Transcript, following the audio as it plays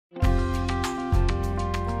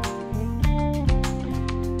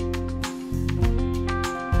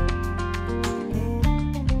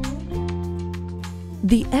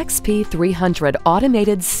The XP300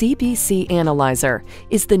 Automated CBC Analyzer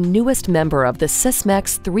is the newest member of the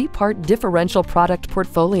Sysmex three-part differential product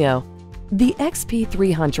portfolio. The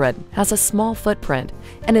XP300 has a small footprint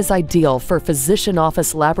and is ideal for physician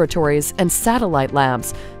office laboratories and satellite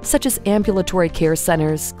labs, such as ambulatory care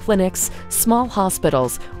centers, clinics, small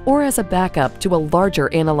hospitals, or as a backup to a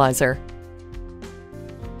larger analyzer.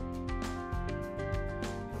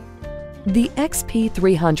 The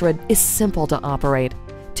XP300 is simple to operate.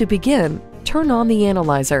 To begin, turn on the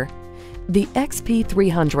analyzer. The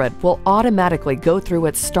XP300 will automatically go through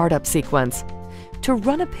its startup sequence. To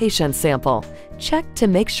run a patient sample, check to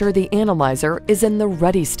make sure the analyzer is in the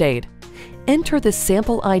ready state. Enter the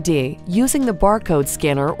sample ID using the barcode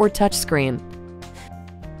scanner or touchscreen.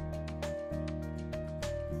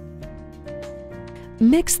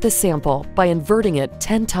 Mix the sample by inverting it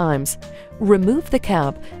 10 times. Remove the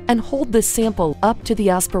cap and hold the sample up to the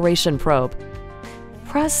aspiration probe.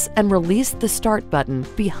 Press and release the start button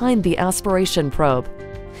behind the aspiration probe.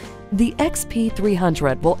 The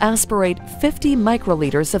XP300 will aspirate 50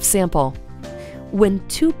 microliters of sample. When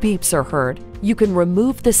 2 beeps are heard, you can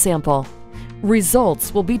remove the sample.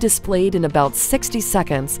 Results will be displayed in about 60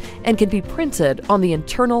 seconds and can be printed on the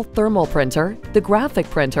internal thermal printer, the graphic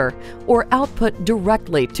printer, or output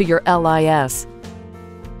directly to your LIS.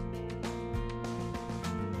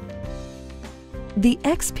 The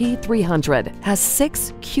XP300 has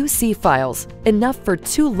 6 QC files, enough for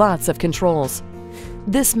 2 lots of controls.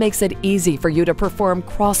 This makes it easy for you to perform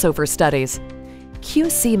crossover studies.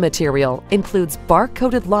 QC material includes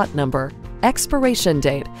barcoded lot number, expiration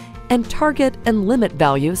date, and target and limit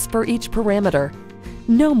values for each parameter.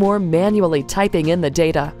 No more manually typing in the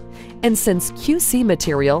data. And since QC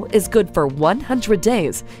material is good for 100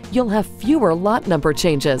 days, you'll have fewer lot number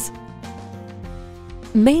changes.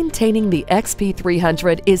 Maintaining the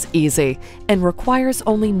XP300 is easy and requires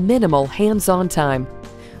only minimal hands-on time.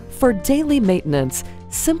 For daily maintenance,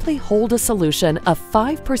 simply hold a solution of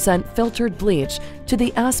 5% filtered bleach to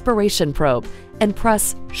the aspiration probe and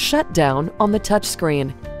press Shut Down on the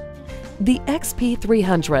touchscreen. The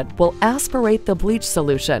XP300 will aspirate the bleach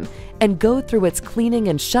solution and go through its cleaning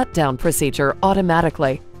and shutdown procedure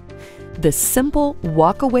automatically. This simple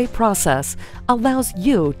walk-away process allows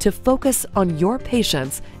you to focus on your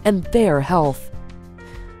patients and their health.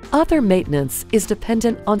 Other maintenance is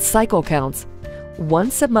dependent on cycle counts.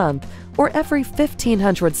 Once a month or every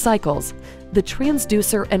 1,500 cycles, the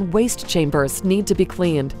transducer and waste chambers need to be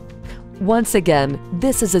cleaned. Once again,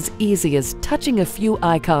 this is as easy as touching a few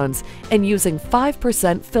icons and using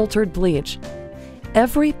 5% filtered bleach.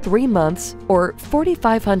 Every 3 months or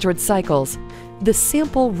 4,500 cycles, the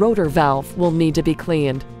sample rotor valve will need to be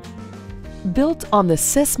cleaned. Built on the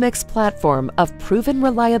Sysmex platform of proven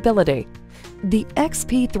reliability, the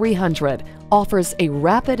XP300 offers a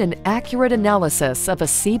rapid and accurate analysis of a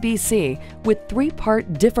CBC with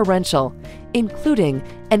 3-part differential, including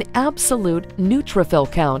an absolute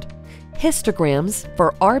neutrophil count, histograms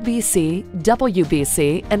for RBC,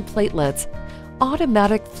 WBC, and platelets,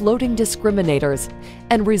 automatic floating discriminators,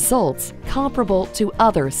 and results comparable to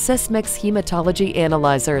other Sysmex hematology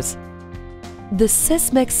analyzers. The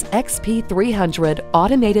Sysmex XP300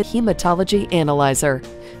 Automated Hematology Analyzer.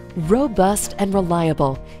 Robust and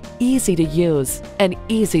reliable, easy to use, and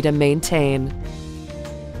easy to maintain.